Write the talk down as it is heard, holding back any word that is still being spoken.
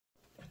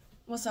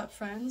What's up,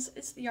 friends?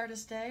 It's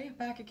TheArtistDae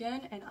back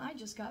again, and I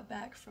just got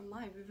back from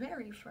my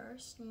very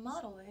first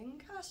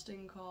modeling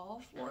casting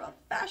call for a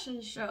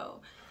fashion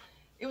show.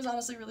 It was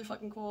honestly really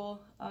fucking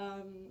cool.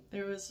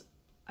 There was,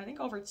 I think,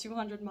 over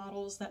 200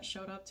 models that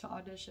showed up to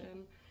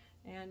audition,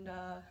 and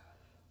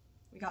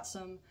we got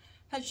some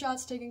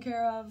headshots taken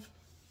care of,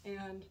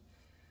 and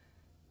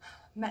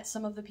met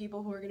some of the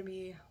people who are going to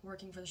be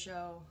working for the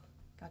show.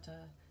 Got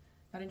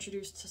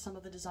introduced to some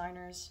of the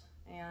designers,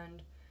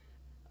 and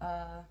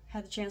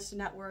had the chance to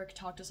network,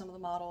 talk to some of the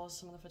models,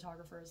 some of the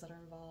photographers that are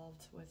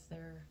involved with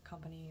their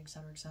company,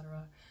 etc.,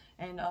 etc.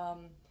 And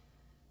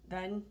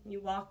then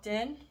you walked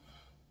in,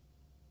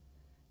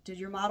 did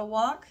your model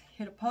walk,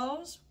 hit a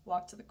pose,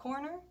 walked to the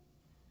corner,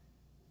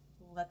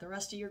 let the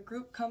rest of your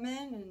group come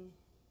in and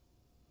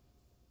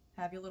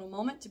have your little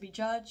moment to be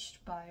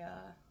judged by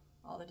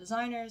all the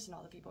designers and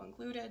all the people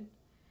included.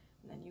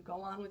 And then you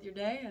go on with your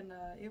day, and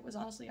it was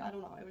honestly, I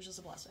don't know, it was just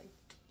a blessing.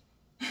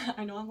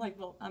 I know I'm like,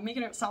 well, I'm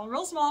making it sound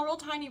real small, real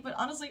tiny, but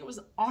honestly, it was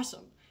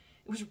awesome.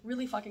 It was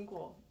really fucking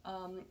cool.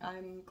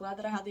 I'm glad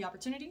that I had the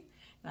opportunity,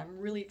 and I'm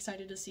really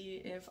excited to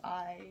see if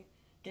I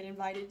get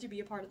invited to be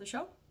a part of the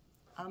show.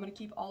 I'm gonna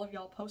keep all of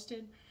y'all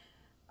posted.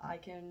 I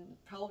can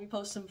probably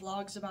post some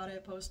vlogs about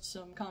it, post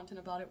some content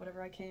about it,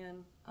 whatever I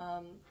can,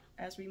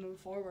 as we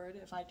move forward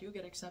if I do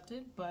get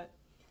accepted, but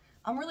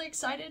I'm really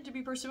excited to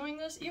be pursuing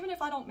this, even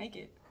if I don't make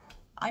it.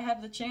 I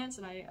had the chance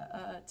and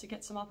to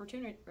get some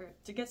opportunity, or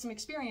to get some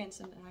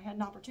experience, and I had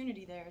an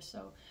opportunity there,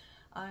 so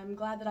I'm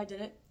glad that I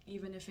did it.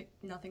 Even if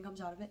nothing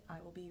comes out of it, I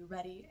will be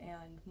ready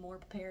and more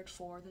prepared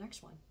for the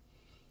next one.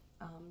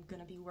 I'm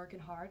gonna be working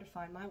hard to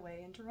find my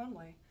way into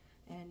runway,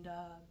 and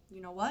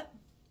you know what?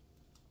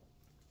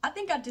 I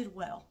think I did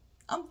well.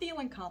 I'm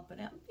feeling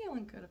confident. I'm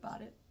feeling good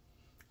about it.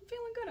 I'm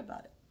feeling good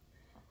about it.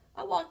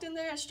 I walked in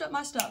there and strut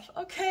my stuff.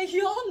 Okay,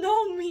 y'all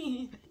know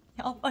me.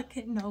 Y'all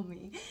fucking know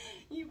me.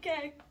 You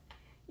okay?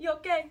 You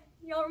okay?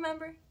 Y'all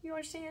remember? You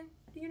understand?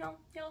 You know?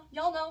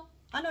 Y'all know?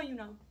 I know you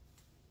know.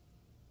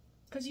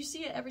 Because you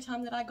see it every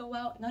time that I go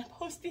out and I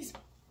post these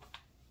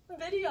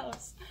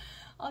videos.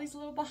 All these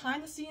little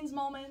behind the scenes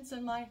moments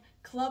and my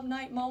club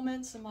night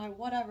moments and my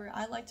whatever.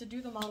 I like to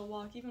do the model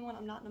walk even when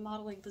I'm not in a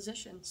modeling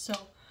position. So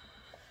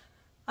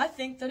I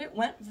think that it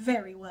went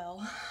very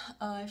well.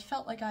 I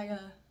felt like I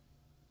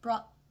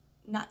brought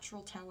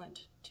natural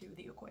talent to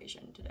the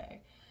equation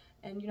today.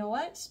 And you know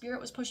what? Spirit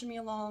was pushing me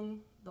along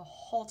the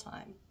whole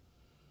time.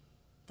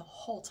 The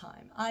whole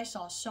time. I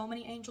saw so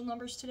many angel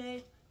numbers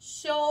today.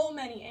 So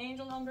many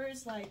angel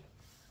numbers. Like,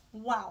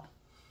 wow.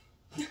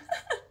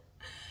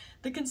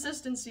 The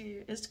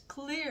consistency is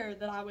clear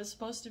that I was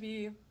supposed to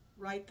be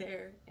right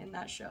there in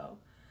that show.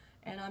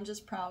 And I'm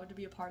just proud to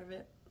be a part of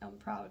it. I'm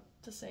proud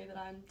to say that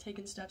I'm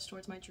taking steps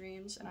towards my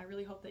dreams. And I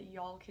really hope that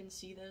y'all can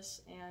see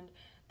this and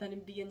then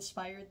be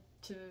inspired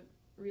to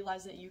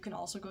realize that you can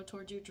also go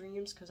towards your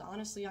dreams, because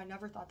honestly, I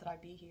never thought that I'd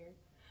be here.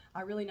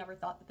 I really never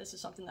thought that this is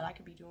something that I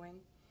could be doing.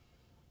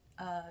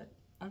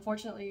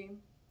 Unfortunately,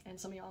 and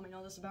some of y'all may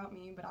know this about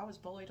me, but I was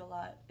bullied a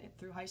lot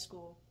through high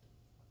school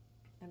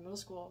and middle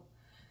school,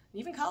 and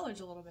even college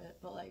a little bit,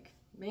 but like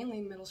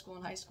mainly middle school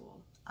and high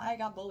school. I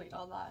got bullied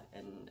a lot,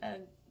 and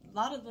a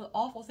lot of the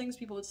awful things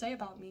people would say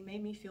about me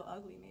made me feel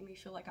ugly, made me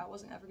feel like I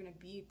wasn't ever going to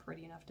be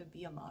pretty enough to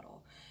be a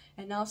model.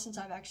 And now, since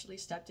I've actually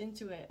stepped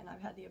into it and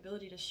I've had the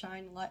ability to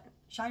shine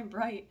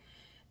bright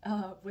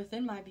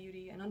within my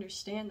beauty and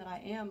understand that I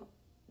am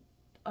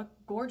a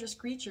gorgeous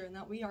creature and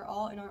that we are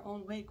all in our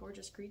own way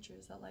gorgeous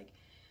creatures, that like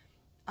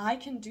I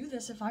can do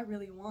this if I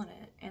really want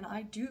it, and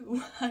I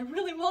do. I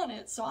really want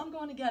it, so I'm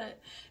going to get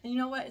it. And you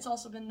know what? It's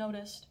also been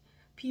noticed.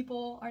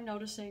 People are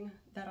noticing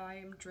that I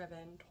am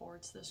driven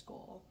towards this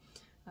goal.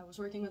 I was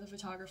working with a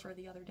photographer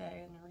the other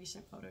day in a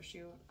recent photo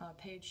shoot,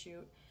 paid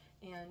shoot,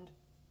 and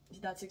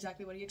that's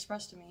exactly what he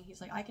expressed to me.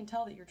 He's like, I can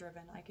tell that you're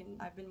driven.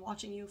 I've been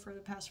watching you for the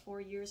past 4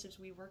 years as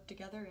we worked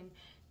together, and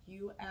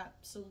you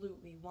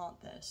absolutely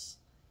want this.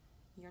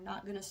 You're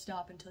not gonna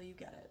stop until you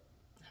get it.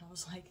 And I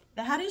was like,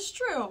 that is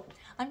true.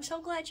 I'm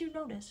so glad you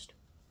noticed.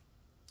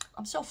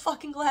 I'm so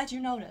fucking glad you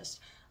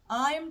noticed.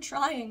 I am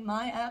trying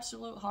my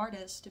absolute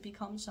hardest to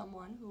become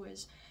someone who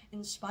is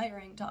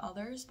inspiring to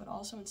others, but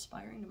also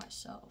inspiring to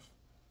myself.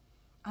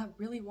 I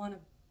really want to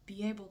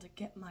be able to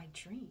get my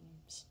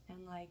dreams,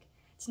 and like,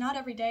 it's not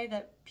every day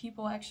that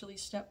people actually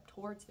step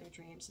towards their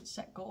dreams and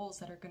set goals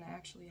that are going to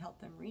actually help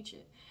them reach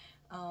it.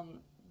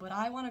 But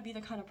I want to be the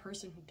kind of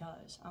person who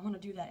does. I want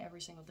to do that every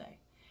single day.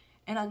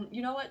 And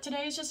you know what?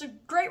 Today is just a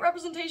great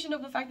representation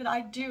of the fact that I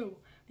do,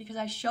 because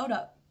I showed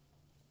up.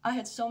 I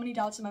had so many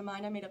doubts in my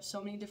mind. I made up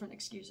so many different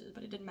excuses,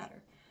 but it didn't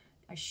matter.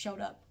 I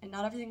showed up, and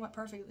not everything went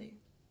perfectly.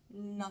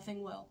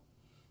 Nothing will.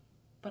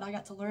 But I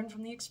got to learn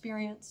from the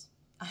experience.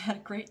 I had a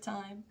great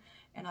time,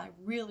 and I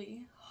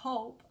really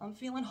hope, I'm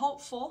feeling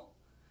hopeful,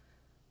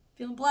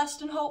 feeling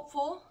blessed and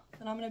hopeful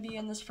that I'm going to be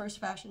in this first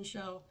fashion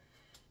show,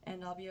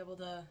 and I'll be able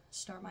to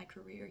start my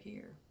career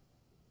here.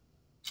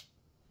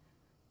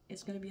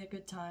 It's going to be a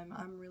good time.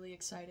 I'm really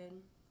excited.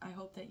 I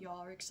hope that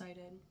y'all are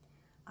excited.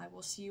 I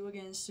will see you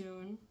again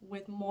soon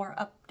with more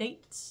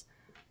updates.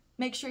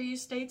 Make sure you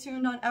stay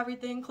tuned on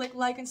everything. Click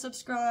like and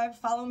subscribe.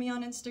 Follow me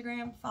on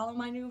Instagram. Follow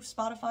my new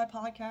Spotify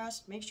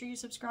podcast. Make sure you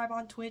subscribe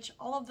on Twitch.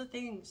 All of the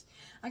things.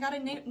 I got a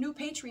new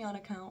Patreon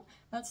account.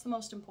 That's the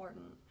most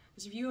important.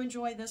 Because if you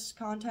enjoy this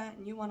content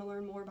and you want to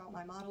learn more about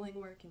my modeling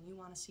work and you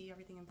want to see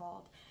everything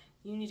involved,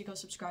 you need to go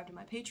subscribe to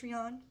my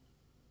Patreon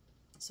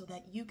so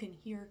that you can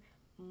hear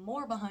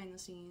more behind the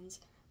scenes,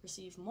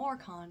 receive more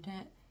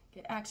content,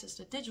 get access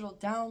to digital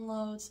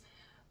downloads,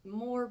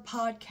 more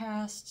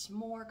podcasts,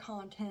 more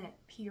content,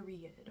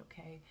 period,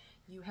 okay?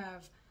 You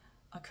have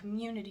a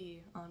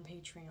community on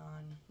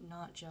Patreon,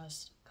 not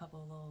just a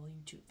couple of little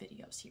YouTube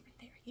videos here and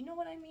there. You know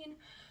what I mean?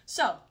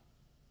 So,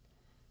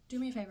 do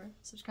me a favor,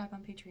 subscribe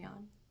on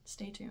Patreon,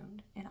 stay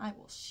tuned, and I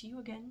will see you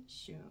again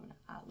soon.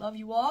 I love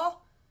you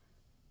all.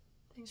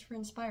 Thanks for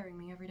inspiring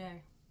me every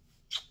day.